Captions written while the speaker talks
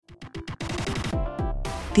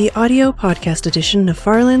The audio podcast edition of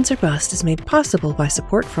Farlands or Bust is made possible by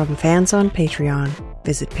support from fans on Patreon.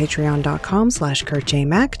 Visit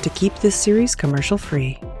patreon.com/KurtJMac to keep this series commercial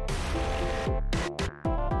free.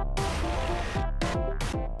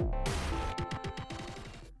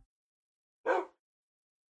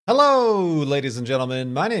 Hello, ladies and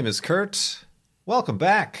gentlemen. My name is Kurt. Welcome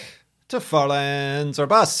back to Farlands or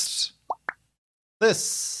Bust.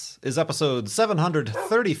 This is episode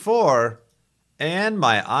 734. And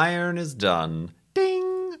my iron is done.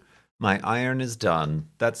 Ding! My iron is done.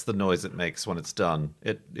 That's the noise it makes when it's done.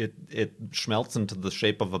 It schmelts into the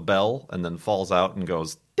shape of a bell and then falls out and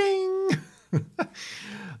goes ding!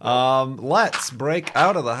 Let's break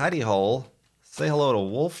out of the hidey hole. Say hello to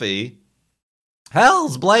Wolfie.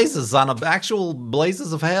 Hell's blazes on actual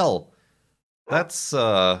blazes of hell. That's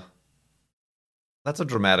a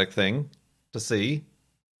dramatic thing to see,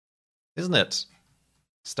 isn't it?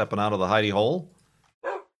 Stepping out of the hidey hole.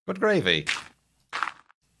 Good gravy.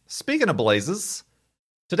 Speaking of blazes,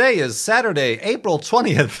 today is Saturday, April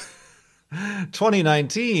 20th,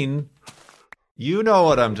 2019. You know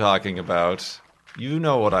what I'm talking about. You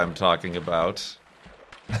know what I'm talking about.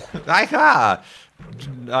 I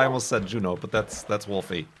almost said Juno, but that's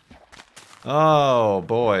Wolfie. Oh,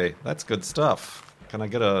 boy. That's good stuff. Can I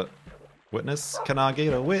get a witness? Can I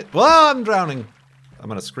get a Whoa, I'm drowning. I'm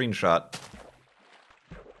going to screenshot.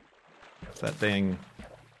 That dang...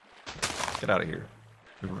 Get out of here.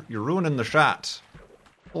 You're ruining the shot.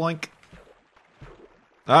 Boink.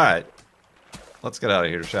 Alright. Let's get out of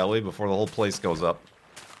here, shall we? Before the whole place goes up.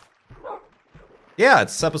 Yeah,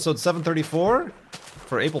 it's episode 734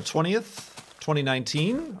 for April 20th,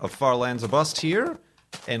 2019 of Farlands or Bust here.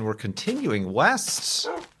 And we're continuing west.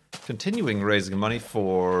 Continuing raising money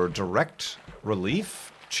for direct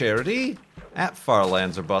relief charity at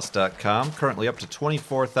farlandsorbust.com. Currently up to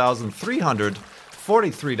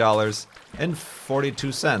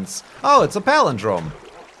 $24,343.42. Oh, it's a palindrome.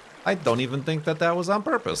 I don't even think that was on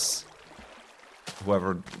purpose.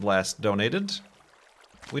 Whoever last donated.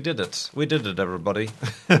 We did it. We did it, everybody.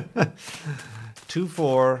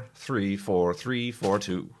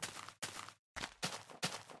 24,34342.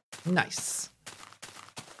 Nice.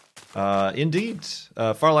 Indeed,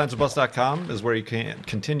 farlandsorbust.com is where you can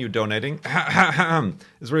continue donating.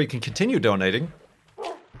 Is where you can continue donating.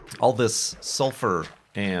 All this sulfur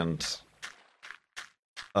and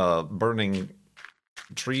burning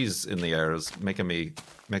trees in the air is making me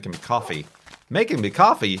coffee. Making me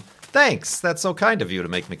coffee? Thanks. That's so kind of you to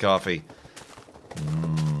make me coffee.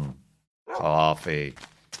 Coffee.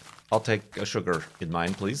 I'll take a sugar in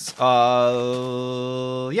mine, please.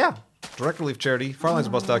 Yeah. Direct Relief Charity,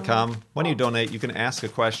 farlandsorbust.com. When you donate, you can ask a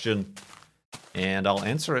question, and I'll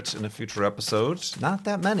answer it in a future episode. Not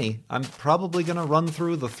that many. I'm probably going to run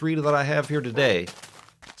through the 3 that I have here today.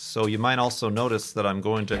 So you might also notice that I'm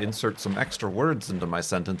going to insert some extra words into my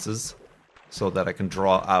sentences so that I can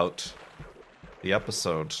draw out the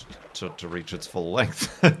episode to reach its full length.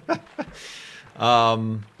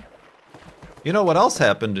 You know what else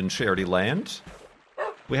happened in Charity Land?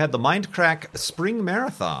 We had the Mindcrack Spring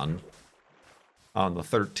Marathon on the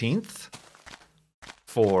 13th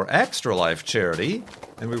for Extra Life Charity,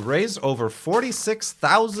 and we raised over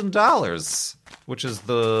 $46,000, which is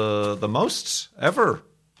the most ever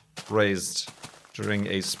raised during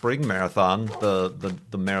a spring marathon,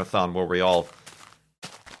 the marathon where we all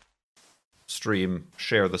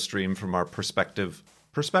share the stream from our respective,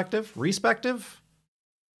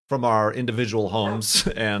 from our individual homes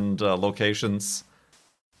and locations,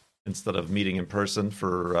 instead of meeting in person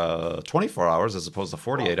for 24 hours as opposed to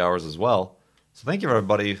 48 hours as well. So thank you,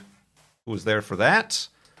 everybody who was there for that.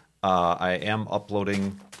 I am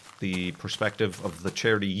uploading the perspective of the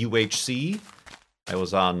charity UHC. I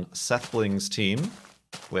was on Seth Bling's team.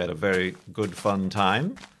 We had a very good, fun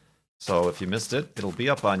time. So if you missed it, it'll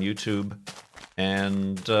be up on YouTube.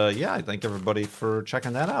 And yeah, I thank everybody for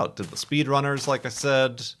checking that out. Did the speedrunners, like I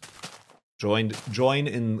said. Join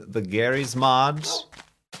in the Gary's mod,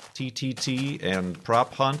 TTT, and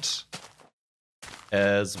Prop Hunt,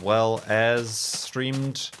 as well as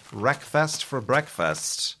streamed Wreckfest for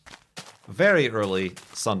Breakfast. Very early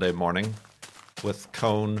Sunday morning with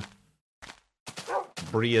Cone,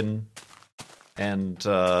 Brian, and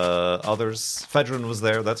others. Fedrin was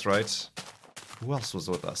there, that's right. Who else was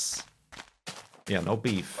with us? Yeah, no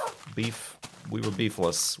beef. We were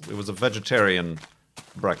beefless. It was a vegetarian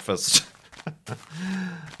breakfast.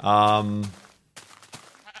 How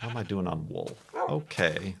am I doing on wool?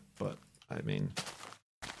 Okay, but I mean,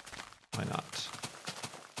 why not?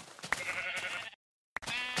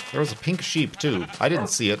 There was a pink sheep too. I didn't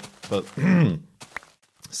see it, but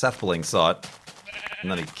Seth Bling saw it. And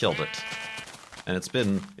then he killed it. And it's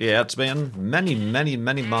been many, many,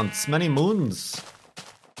 many months, many moons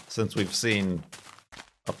since we've seen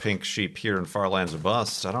a pink sheep here in Farlands or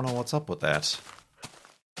Bust. I don't know what's up with that.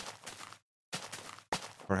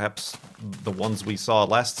 Perhaps the ones we saw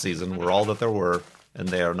last season were all that there were, and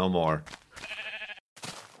they are no more.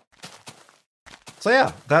 So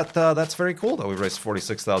yeah, that's very cool that we raised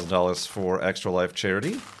 $46,000 for Extra Life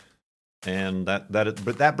charity. And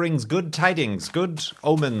that brings good tidings, good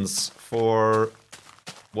omens for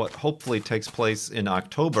what hopefully takes place in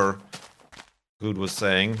October. Good was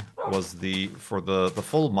saying was the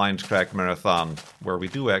full Mindcrack marathon, where we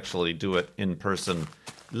do actually do it in person,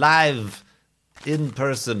 live, in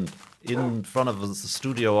person, in front of a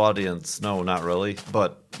studio audience. No, not really,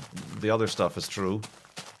 but the other stuff is true.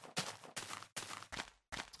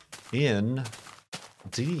 Indeed.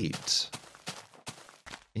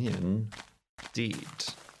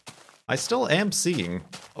 I still am seeing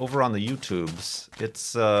over on the YouTubes.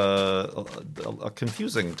 It's a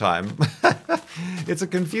confusing time. It's a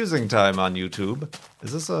confusing time on YouTube.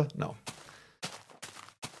 Is this a no?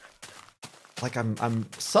 Like I'm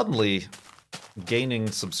suddenly gaining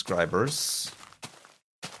subscribers.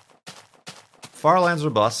 Farlands or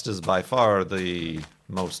Bust is by far the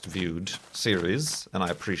most viewed series, and I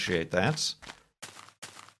appreciate that.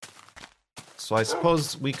 So I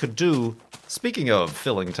suppose we could do, speaking of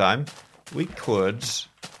filling time, we could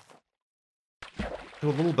do a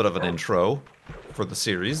little bit of an intro for the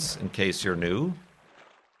series, in case you're new.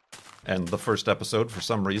 And the first episode, for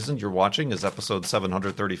some reason, you're watching is episode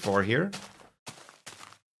 734 here.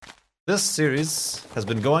 This series has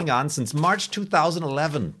been going on since March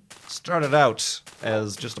 2011. Started out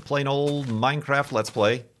as just a plain old Minecraft Let's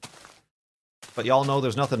Play. But y'all know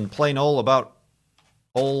there's nothing plain old about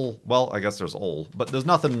well, I guess there's but there's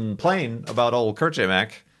nothing plain about old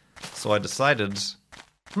Kerchamak. So I decided,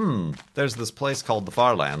 there's this place called the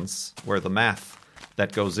Farlands, where the math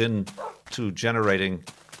that goes into generating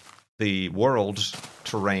the world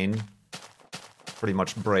terrain pretty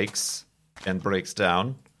much breaks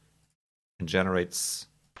down and generates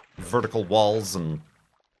vertical walls and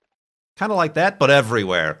kind of like that, but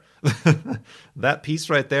everywhere. That piece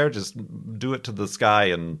right there, just do it to the sky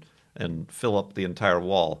and fill up the entire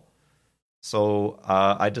wall. So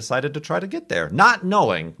I decided to try to get there, not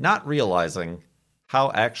realizing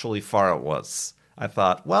how actually far it was. I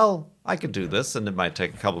thought, well, I could do this, and it might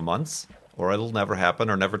take a couple months, or it'll never happen,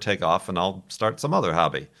 or never take off, and I'll start some other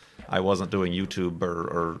hobby. I wasn't doing YouTube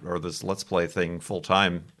or this Let's Play thing full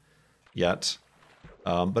time yet,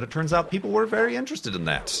 but it turns out people were very interested in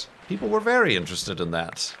that.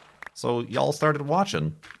 So y'all started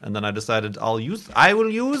watching, and then I decided I will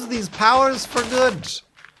use these powers for good,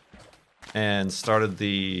 and started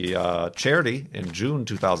the charity in June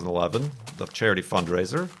 2011, the charity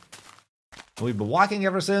fundraiser. And we've been walking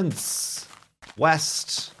ever since,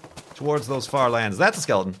 west towards those far lands. That's a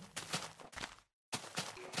skeleton.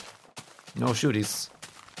 No shooties.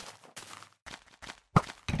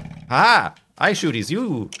 Ha! I shooties,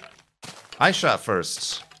 you! I shot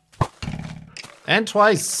first. And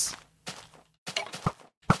twice.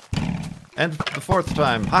 And the fourth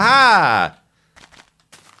time. Ha-ha!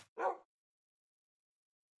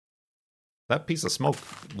 That piece of smoke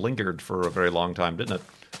lingered for a very long time, didn't it?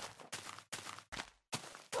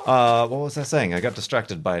 What was I saying? I got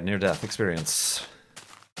distracted by a near-death experience.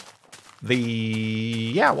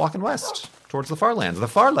 Walking west towards the Farlands. The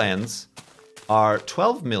Farlands are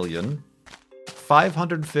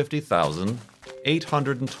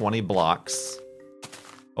 12,550,820 blocks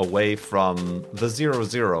away from the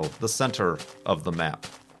 00, the center of the map.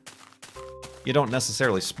 You don't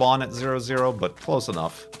necessarily spawn at 00, but close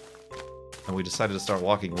enough. And we decided to start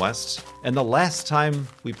walking west. And the last time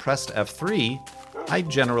we pressed F3, I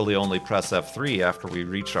generally only press F3 after we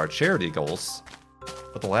reach our charity goals.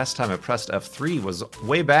 But the last time I pressed F3 was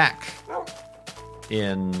way back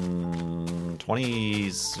in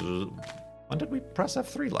when did we press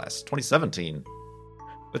F3 last? 2017.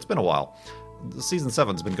 It's been a while. Season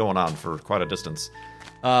 7's been going on for quite a distance.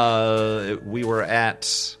 We were at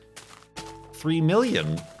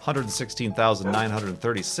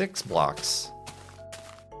 3,116,936 blocks.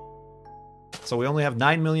 So we only have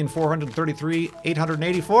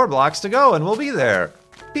 9,433,884 blocks to go, and we'll be there.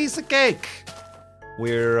 Piece of cake.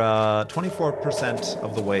 We're 24%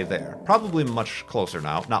 of the way there. Probably much closer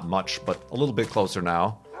now. Not much, but a little bit closer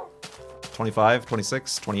now. 25,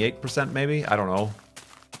 26, 28% maybe? I don't know.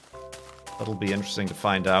 That'll be interesting to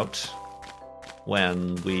find out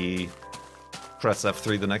when we press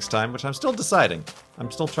F3 the next time, which I'm still deciding. I'm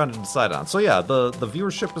still trying to decide on. So yeah, the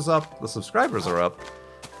viewership is up, the subscribers are up,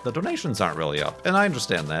 the donations aren't really up. And I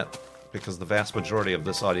understand that, because the vast majority of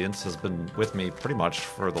this audience has been with me pretty much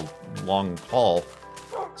for the long haul.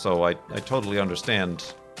 So I totally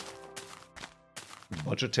understand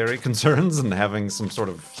budgetary concerns and having some sort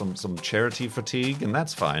of some charity fatigue, and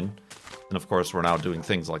that's fine. And of course, we're now doing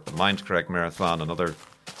things like the Mindcrack Marathon and other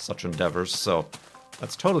such endeavors, so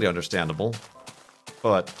that's totally understandable.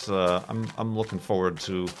 But I'm looking forward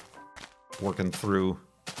to working through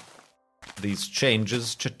these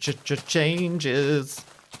changes. Changes.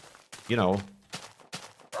 You know,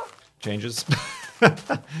 changes.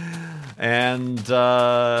 And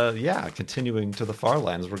yeah, continuing to the far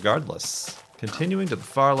lands regardless. Continuing to the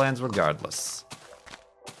far lands regardless.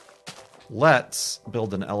 Let's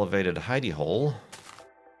build an elevated hidey hole.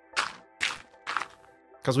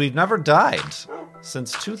 Because we've never died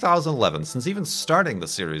since 2011. Since even starting the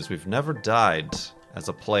series, we've never died as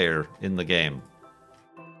a player in the game.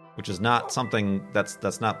 Which is not something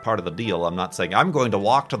that's not part of the deal. I'm not saying I'm going to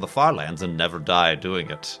walk to the far lands and never die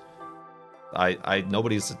doing it.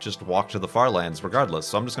 Nobody's just walked to the far lands regardless,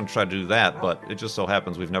 so I'm just going to try to do that, but it just so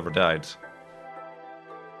happens we've never died.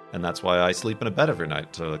 And that's why I sleep in a bed every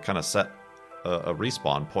night, to kind of set a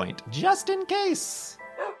respawn point, just in case.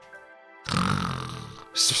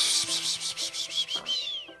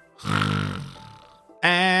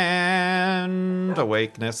 And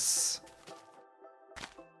awakeness.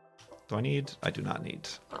 Do I need? I do not need.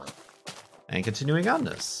 And continuing on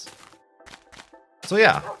this. So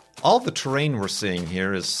yeah, all the terrain we're seeing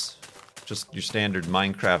here is just your standard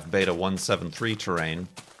Minecraft Beta 1.7.3 terrain.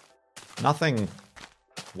 Nothing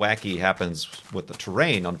wacky happens with the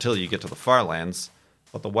terrain until you get to the Farlands,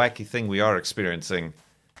 but the wacky thing we are experiencing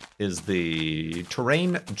is the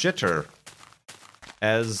terrain jitter.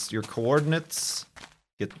 As your coordinates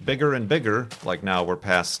get bigger and bigger, like now we're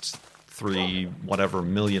past 3 whatever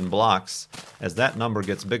million blocks, as that number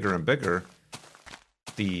gets bigger and bigger,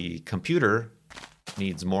 the computer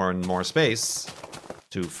needs more and more space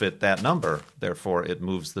to fit that number. Therefore, it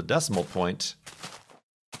moves the decimal point,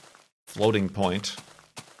 floating point,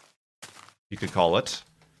 you could call it,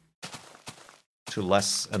 to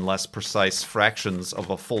less and less precise fractions of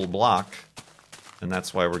a full block. And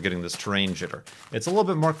that's why we're getting this terrain jitter. It's a little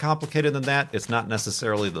bit more complicated than that. It's not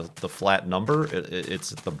necessarily the flat number.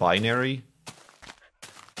 It's the binary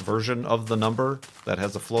version of the number that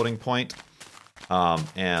has a floating point.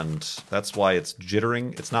 And that's why it's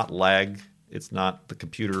jittering. It's not lag. It's not the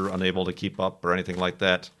computer unable to keep up or anything like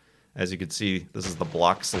that. As you can see, this is the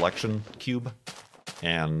block selection cube.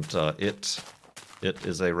 And it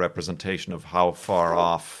is a representation of how far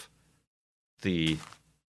off the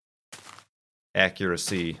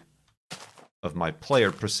accuracy of my player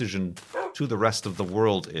precision to the rest of the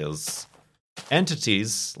world is.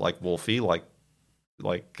 Entities like Wolfie, like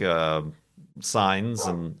signs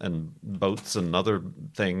and boats and other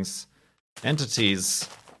things, entities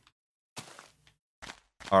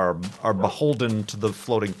are beholden to the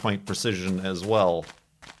floating point precision as well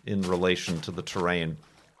in relation to the terrain.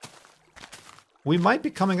 We might be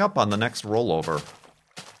coming up on the next rollover.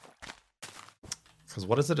 Because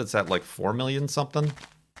what is it? It's at like 4 million something?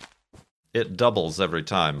 It doubles every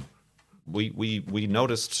time. We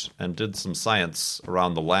noticed and did some science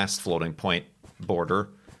around the last floating point border.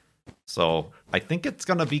 So I think it's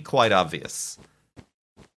going to be quite obvious.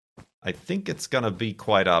 I think it's going to be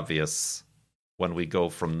quite obvious when we go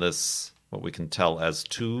from this, what we can tell as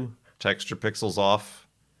 2 texture pixels off.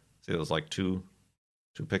 See, there's like 2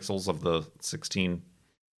 pixels of the 16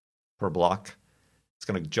 per block. It's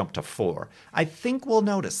going to jump to 4. I think we'll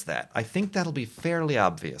notice that. I think that'll be fairly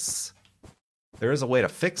obvious. There is a way to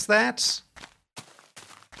fix that.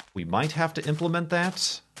 We might have to implement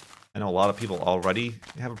that. I know a lot of people already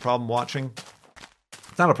have a problem watching.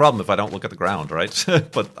 It's not a problem if I don't look at the ground, right?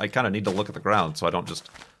 But I kind of need to look at the ground so I don't just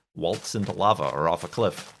waltz into lava or off a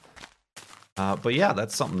cliff. But yeah,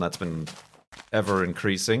 that's something that's been ever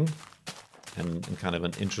increasing and kind of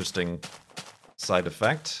an interesting side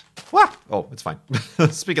effect. Wah! Oh, it's fine.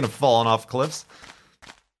 Speaking of falling off cliffs.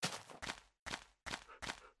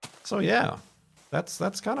 So yeah, that's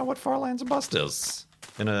kind of what Farlands and Bust is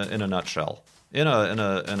in a nutshell. In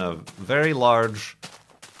a very large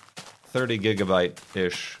 30 gigabyte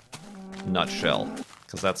ish nutshell,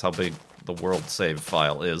 because that's how big the world save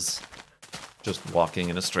file is. Just walking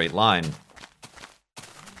in a straight line.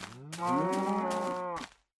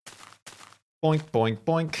 Boink, boink,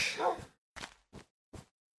 boink.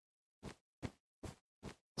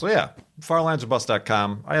 So yeah,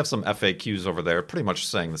 farlandsorbust.com. I have some FAQs over there, pretty much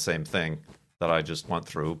saying the same thing that I just went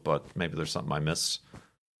through, but maybe there's something I missed.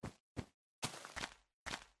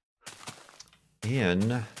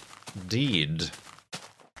 Indeed.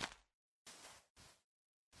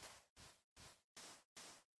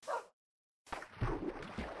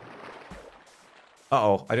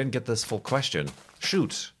 Uh-oh, I didn't get this full question.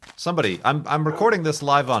 Shoot. Somebody, I'm recording this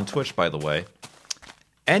live on Twitch, by the way.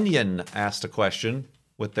 Enyon asked a question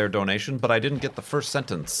with their donation, but I didn't get the first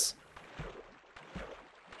sentence.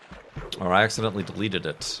 Or I accidentally deleted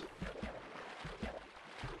it.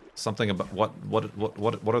 Something about what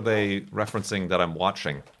are they referencing that I'm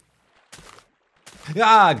watching?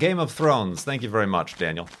 Ah, Game of Thrones. Thank you very much,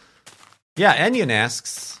 Daniel. Yeah, Enyon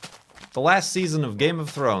asks, the last season of Game of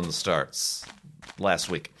Thrones starts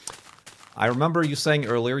last week. I remember you saying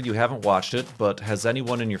earlier you haven't watched it, but has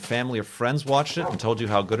anyone in your family or friends watched it and told you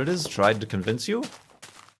how good it is? Tried to convince you?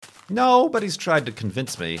 Nobody's tried to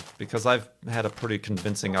convince me, because I've had a pretty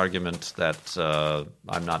convincing argument that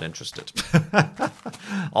I'm not interested.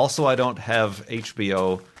 Also, I don't have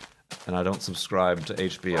HBO, and I don't subscribe to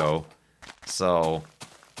HBO, so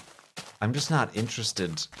I'm just not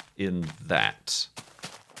interested in that.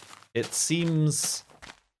 It seems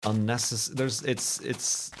unnecessary.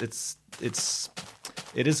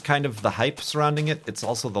 It is kind of the hype surrounding it. It's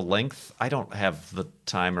also the length. I don't have the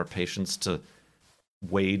time or patience to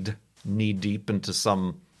wade knee-deep into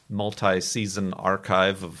some multi-season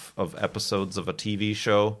archive of episodes of a TV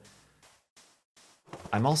show.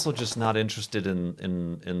 I'm also just not interested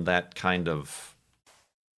in that kind of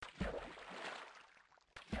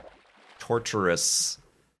torturous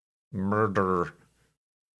murder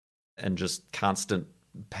and just constant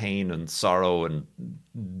pain and sorrow and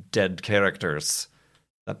dead characters.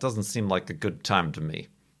 That doesn't seem like a good time to me.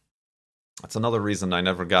 That's another reason I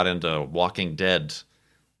never got into Walking Dead,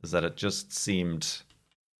 is that it just seemed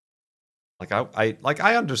like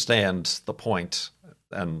I understand the point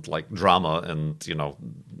and like drama, and you know,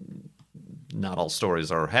 not all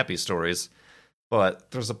stories are happy stories, but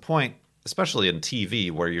there's a point, especially in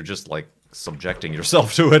TV, where you're just like subjecting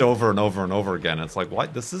yourself to it over and over and over again. It's like, why?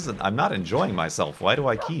 I'm not enjoying myself. Why do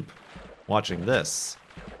I keep watching this?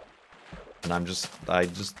 And I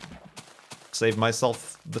just save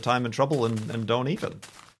myself the time and trouble and don't even.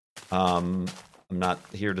 I'm not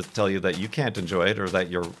here to tell you that you can't enjoy it or that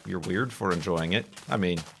you're weird for enjoying it. I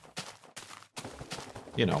mean,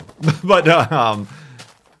 you know, but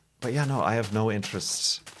yeah, no, I have no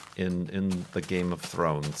interest in the Game of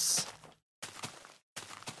Thrones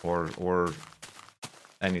or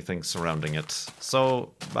anything surrounding it.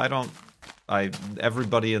 So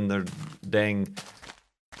everybody and their dang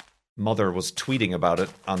mother was tweeting about it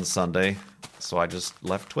on Sunday. So I just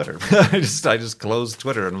left Twitter. I just closed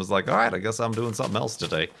Twitter and was like, all right, I guess I'm doing something else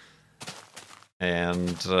today.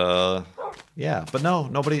 And yeah, but no,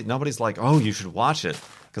 nobody's like, oh, you should watch it,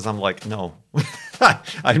 because I'm like, no.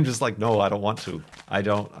 I'm just like, no, I don't want to. I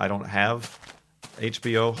don't have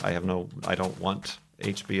HBO. I don't want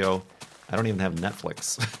HBO. I don't even have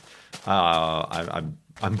Netflix.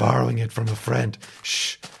 I'm borrowing it from a friend.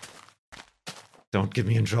 Shh. Don't get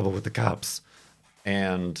me in trouble with the cops.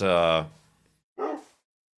 And yeah,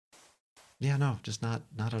 no, just not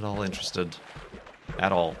at all interested.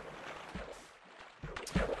 At all.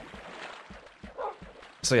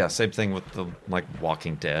 So yeah, same thing with the like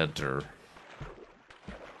Walking Dead or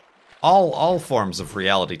all forms of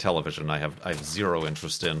reality television I have zero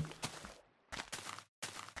interest in.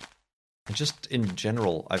 And just in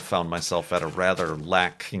general, I've found myself at a rather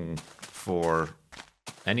lacking for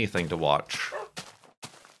anything to watch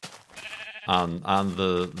on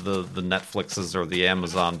the Netflixes or the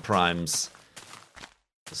Amazon Primes.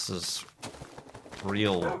 This is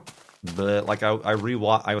real. Like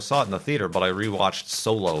I saw it in the theater, but I rewatched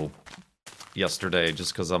Solo yesterday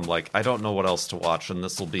just because I'm like, I don't know what else to watch, and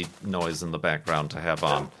this will be noise in the background to have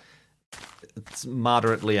on. It's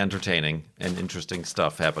moderately entertaining and interesting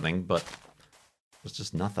stuff happening, but there's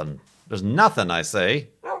just nothing. There's nothing, I say.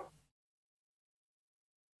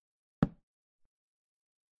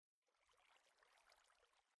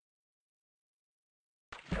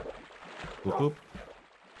 Whoop whoop.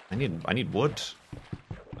 I need wood.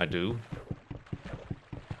 I do.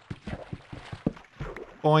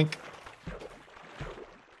 Boink.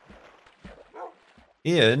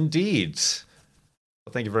 Indeed.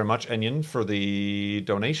 Well, thank you very much, Enyon, for the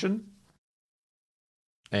donation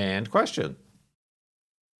and question.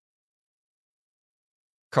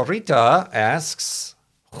 Carita asks,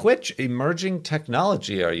 which emerging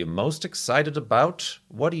technology are you most excited about?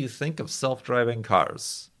 What do you think of self-driving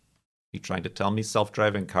cars? You trying to tell me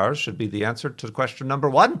self-driving cars should be the answer to question number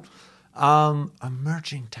one?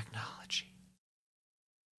 Emerging technology.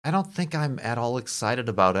 I don't think I'm at all excited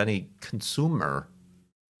about any consumer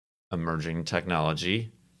emerging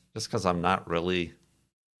technology, just because I'm not really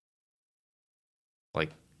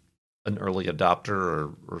like an early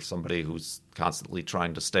adopter or somebody who's constantly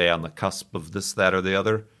trying to stay on the cusp of this, that, or the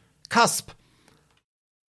other. Cusp!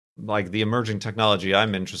 like the emerging technology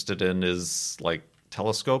I'm interested in is like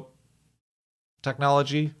telescope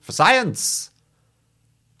technology for science.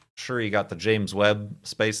 Sure, you got the James Webb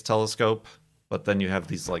Space Telescope, but then you have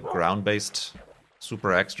these like ground-based,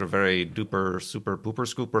 super extra, very duper, super pooper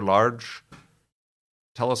scooper large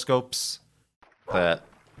telescopes that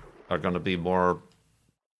are going to be more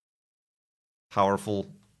powerful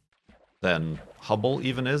than Hubble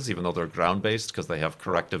even is, even though they're ground-based because they have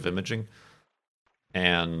corrective imaging.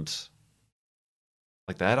 And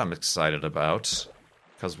like that I'm excited about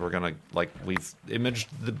because we're going to, like, we've imaged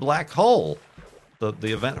the black hole,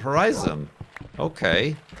 the event horizon.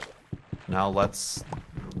 Okay. Now let's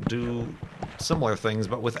do similar things,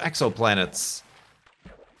 but with exoplanets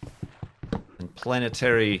and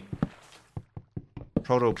protoplanetary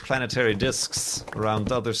disks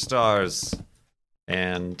around other stars,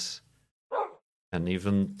 and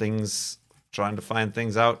even things trying to find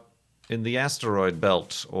things out in the asteroid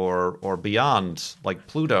belt or beyond, like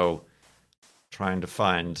Pluto, trying to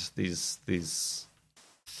find these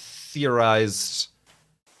theorized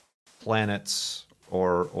planets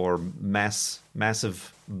or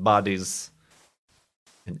massive bodies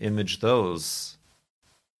and image those.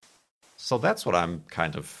 So that's what I'm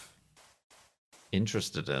kind of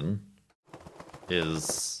interested in,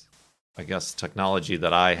 is, I guess, technology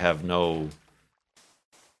that I have no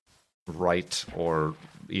right or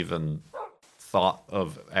even thought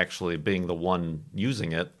of actually being the one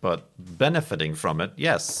using it, but benefiting from it,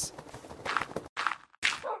 yes.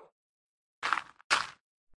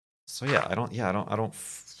 So yeah,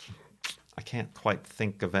 I can't quite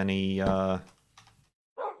think of any. Oh,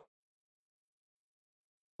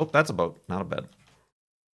 that's a boat, not a bed.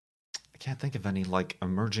 I can't think of any like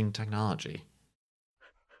emerging technology.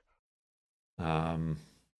 I'm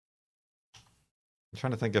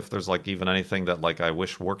trying to think if there's like even anything that like I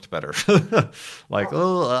wish worked better. Like,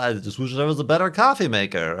 oh, I just wish there was a better coffee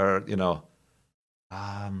maker, or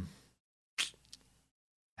I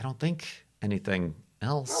don't think anything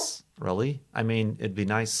else really. I mean, it'd be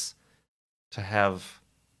nice to have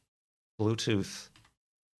Bluetooth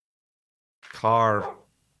car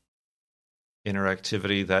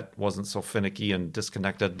interactivity that wasn't so finicky and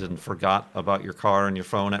disconnected and forgot about your car and your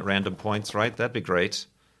phone at random points, right? That'd be great.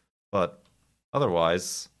 But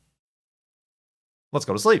otherwise, let's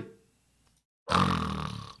go to sleep.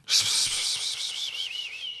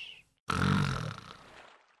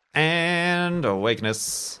 And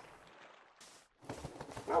awakeness.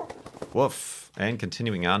 Woof. And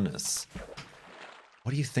continuing on this.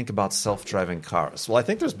 What do you think about self-driving cars? Well, I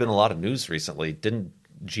think there's been a lot of news recently. Didn't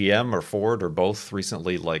GM or Ford or both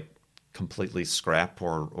recently like completely scrap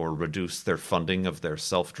or reduce their funding of their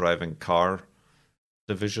self-driving car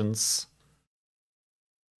divisions?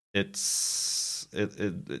 I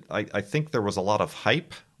think there was a lot of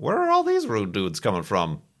hype. Where are all these rude dudes coming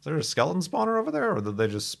from? Is there a skeleton spawner over there, or did they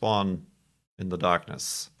just spawn in the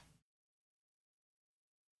darkness?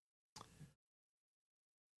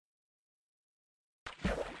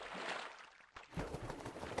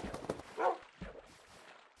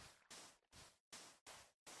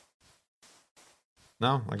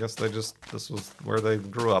 No, I guess this was where they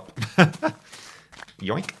grew up.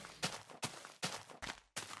 Yoink.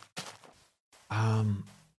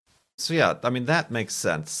 So yeah, I mean, that makes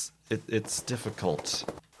sense. It's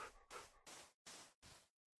difficult.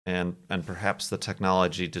 And perhaps the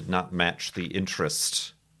technology did not match the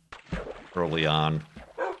interest early on.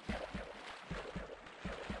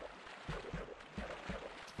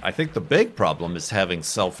 I think the big problem is having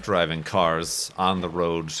self-driving cars on the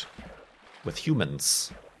road with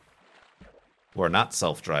humans who are not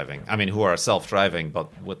self-driving. I mean, who are self-driving,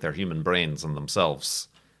 but with their human brains in themselves.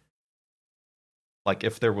 Like,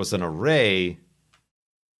 if there was an array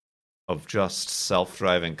of just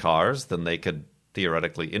self-driving cars, then they could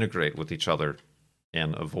theoretically integrate with each other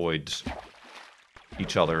and avoid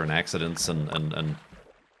each other and accidents and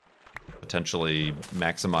potentially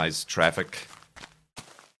maximize traffic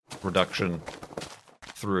reduction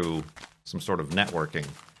through some sort of networking.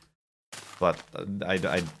 But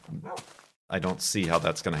I don't see how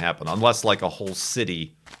that's going to happen unless like a whole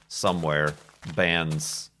city somewhere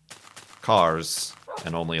bans cars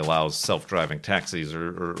and only allows self-driving taxis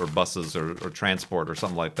or buses or transport or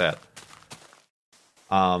something like that.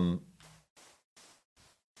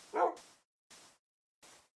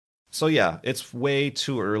 So yeah, it's way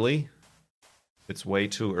too early. It's way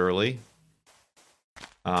too early.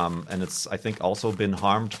 And it's, I think, also been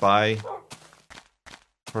harmed by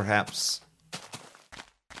perhaps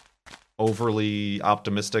overly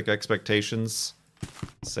optimistic expectations,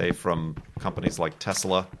 say from companies like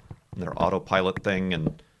Tesla and their autopilot thing,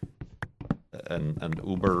 and and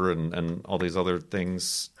Uber and all these other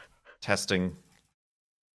things, testing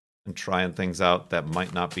and trying things out that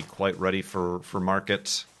might not be quite ready for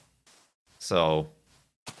market. So,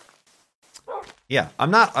 yeah,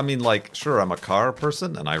 sure, I'm a car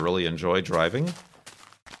person and I really enjoy driving.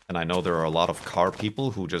 And I know there are a lot of car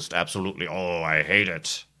people who just absolutely, I hate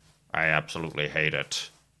it. I absolutely hate it.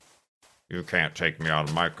 You can't take me out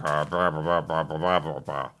of my car, blah, blah, blah, blah, blah, blah,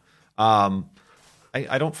 blah.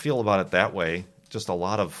 I don't feel about it that way. Just a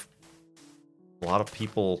lot of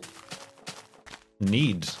people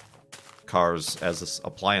need cars as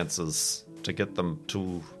appliances to get them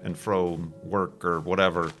to and fro work or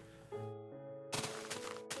whatever.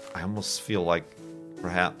 I almost feel like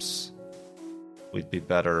perhaps we'd be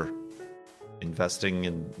better investing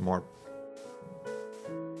in more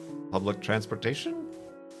public transportation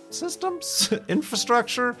systems,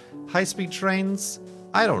 infrastructure, high-speed trains.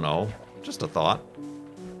 I don't know. Just a thought.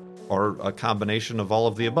 Or a combination of all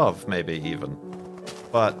of the above, maybe even.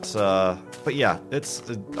 But yeah,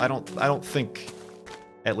 I don't think,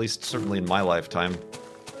 at least certainly in my lifetime,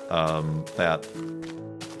 that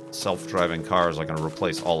self-driving cars are going to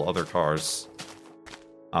replace all other cars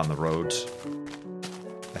on the road.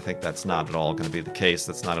 I think that's not at all going to be the case.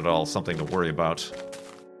 That's not at all something to worry about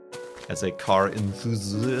as a car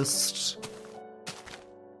enthusiast.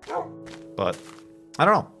 But I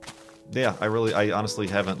don't know. Yeah, I honestly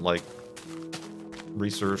haven't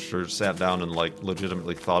researched or sat down and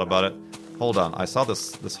legitimately thought about it. Hold on, I saw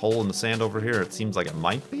this hole in the sand over here. It seems like it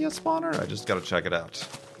might be a spawner. I just gotta check it out.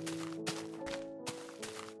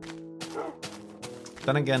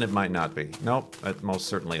 Then again, it might not be. Nope, it most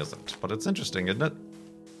certainly isn't. But it's interesting, isn't it?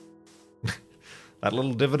 That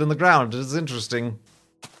little divot in the ground is interesting.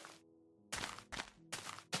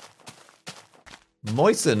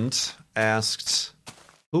 Moistened asked,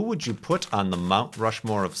 who would you put on the Mount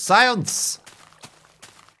Rushmore of science?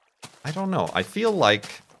 I don't know. I feel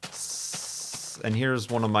like, and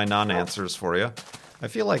here's one of my non-answers for you. I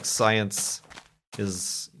feel like science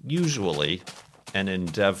is usually an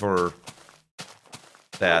endeavor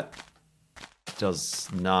that does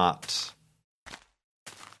not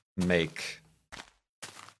make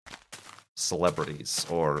celebrities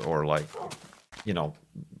or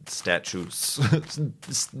statues.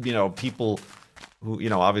 People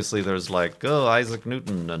who, obviously there's Isaac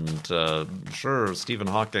Newton and sure, Stephen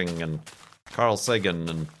Hawking and Carl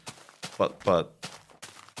Sagan but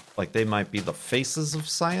they might be the faces of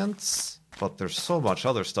science, but there's so much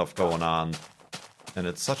other stuff going on and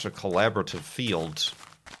it's such a collaborative field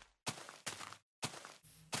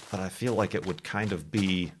that I feel like it would kind of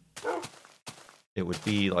be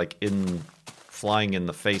flying in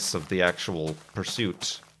the face of the actual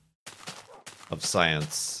pursuit of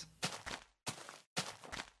science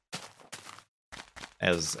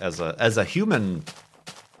as a human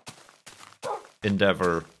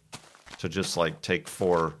endeavor to just take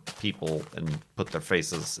 4 people and put their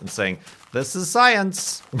faces and saying, this is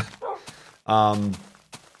science. I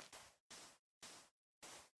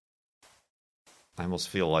almost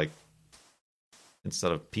feel like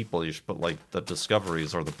instead of people, you should put the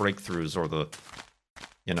discoveries or the breakthroughs or the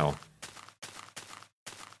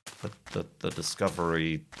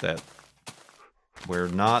discovery that we're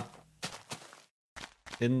not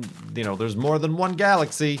in, there's more than one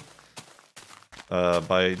galaxy.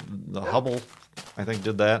 By the Hubble, I think,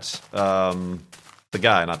 did that. The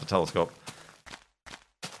guy, not the telescope.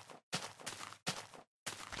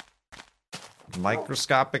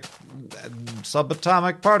 Microscopic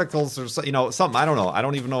subatomic particles or something. I don't know. I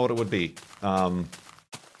don't even know what it would be. So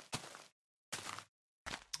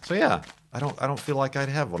yeah, I don't feel like I'd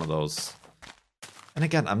have one of those. And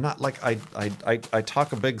again, I'm not I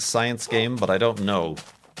talk a big science game, but I don't know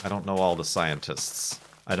all the scientists.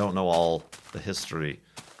 I don't know all the history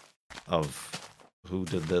of who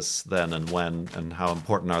did this then and when and how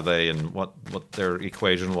important are they and what their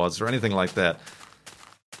equation was or anything like that.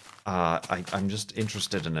 I'm just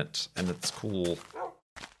interested in it, and it's cool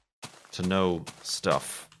to know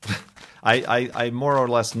stuff. I more or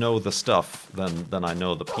less know the stuff than I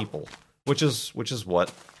know the people, which is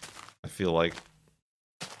what I feel like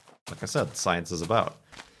I said, science is about.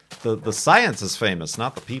 The science is famous,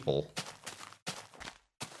 not the people.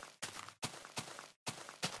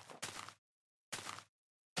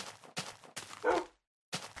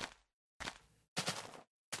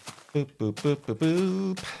 Boop, boop, boop, boop,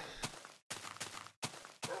 boop.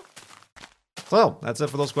 So, that's it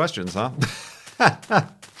for those questions, huh?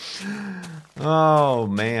 Oh,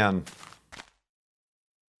 man.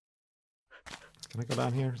 Can I go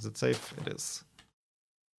down here? Is it safe? It is.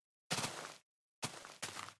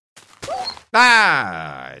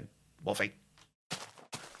 Ah! Wolfie.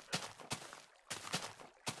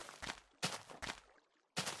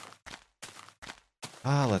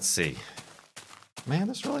 Let's see. Man,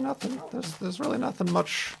 there's really nothing. There's really nothing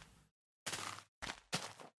much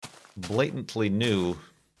blatantly new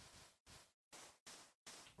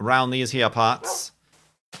around these here pots.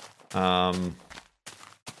 Let's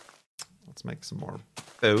make some more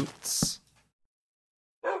boats.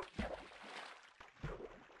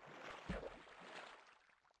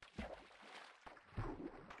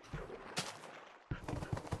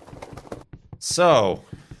 So,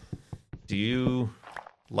 do you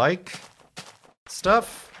like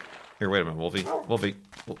stuff? Here, wait a minute, Wolfie. Wolfie.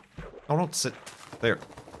 Oh, don't sit there.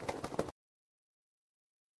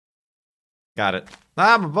 Got it.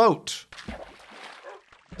 I'm a boat.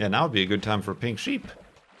 Yeah, now would be a good time for a pink sheep.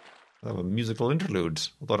 We'll have a musical interlude.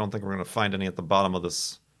 Although I don't think we're going to find any at the bottom of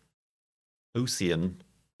this ocean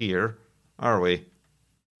here, are we?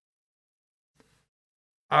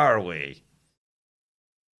 Are we?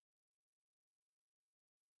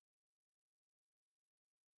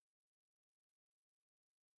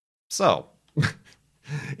 So,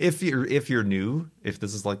 if you're new, if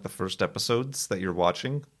this is like the first episodes that you're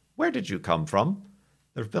watching, where did you come from?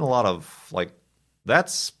 There's been a lot of like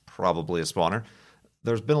that's probably a spawner.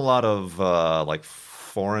 There's been a lot of like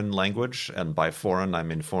foreign language, and by foreign I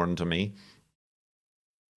mean foreign to me,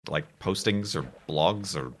 like postings or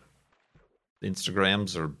blogs or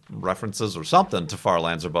Instagrams or references or something to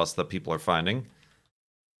Farlands or Bust that people are finding.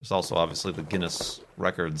 There's also obviously the Guinness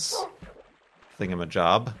Records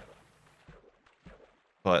thingamajob.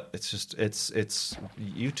 But it's just, it's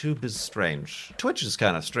YouTube is strange. Twitch is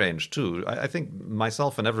kind of strange, too. I think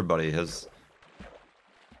myself and everybody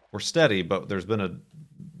we're steady, but there's been a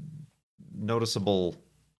noticeable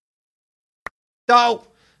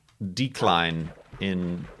decline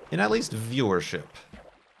in at least viewership.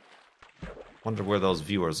 Wonder where those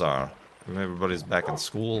viewers are. Maybe everybody's back in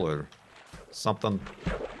school or something.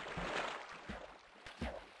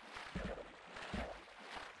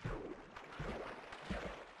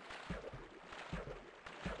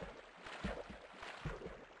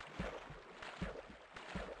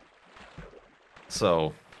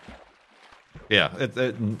 So, yeah,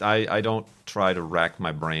 I don't try to rack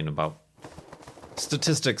my brain about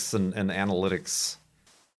statistics and analytics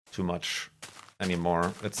too much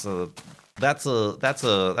anymore. That's a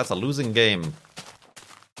losing game.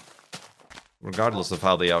 Regardless of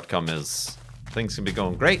how the outcome is. Things can be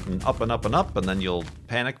going great and up and up and up, and then you'll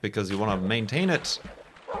panic because you want to maintain it.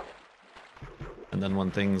 And then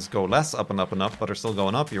when things go less up and up and up, but are still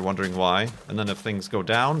going up, you're wondering why. And then if things go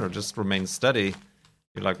down or just remain steady,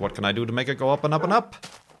 you're like, what can I do to make it go up and up and up?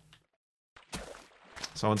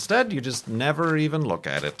 So instead, you just never even look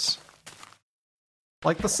at it.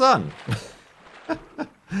 Like the sun.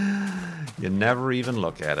 You never even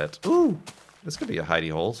look at it. Ooh, this could be a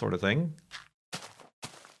hidey hole sort of thing.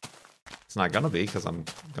 It's not gonna be, because I'm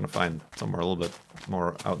gonna find somewhere a little bit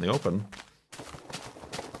more out in the open.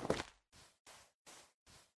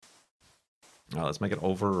 Now, let's make it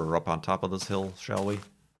over or up on top of this hill, shall we?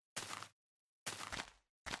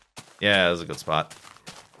 Yeah, that's a good spot.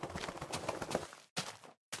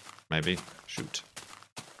 Maybe. Shoot.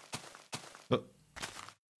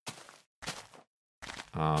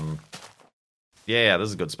 Yeah, this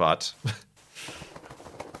is a good spot.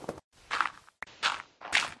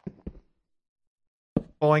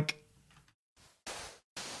 Boink.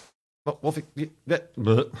 Oh, Wolfie.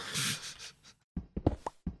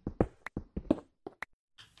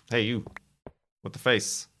 Hey, you. With the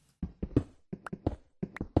face.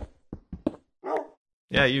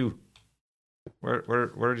 Yeah, you.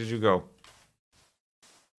 Where did you go?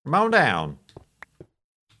 Come on down.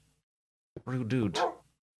 Rude dude.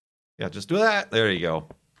 Yeah, just do that. There you go.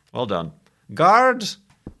 Well done. Guard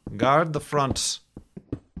the front.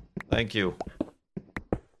 Thank you.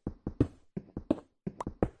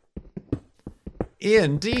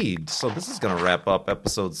 Indeed. So this is going to wrap up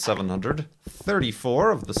episode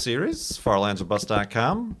 734 of the series,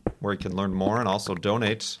 farlandsorbust.com, where you can learn more and also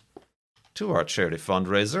donate to our charity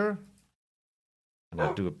fundraiser. And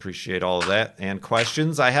I do appreciate all of that. And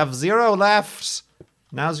questions. I have 0 left.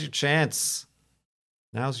 Now's your chance.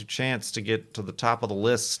 Now's your chance to get to the top of the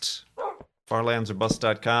list.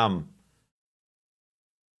 farlandsorbust.com.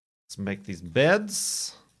 Let's make these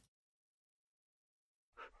beds.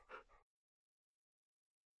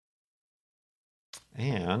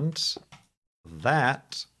 And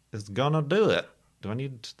that is gonna do it. Do I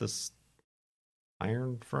need this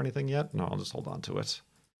iron for anything yet? No, I'll just hold on to it.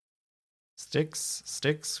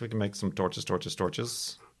 Sticks. We can make some torches.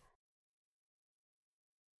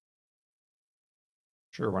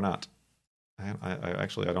 Sure, why not? I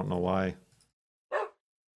actually, I don't know why.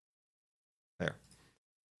 There.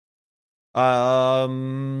 Yeah.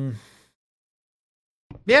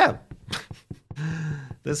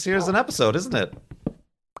 This here's an episode, isn't it?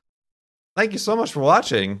 Thank you so much for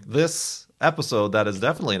watching this episode. That is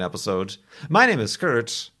definitely an episode. My name is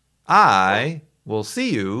Kurt. I will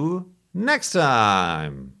see you next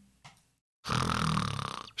time.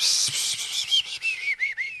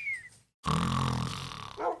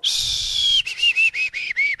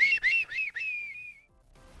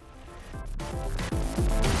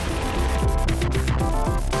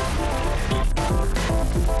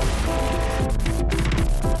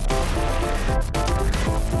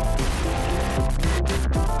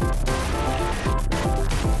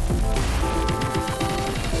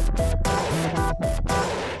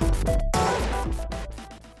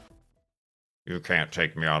 You can't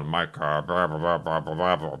take me out of my car. Blah, blah, blah, blah,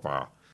 blah, blah, blah.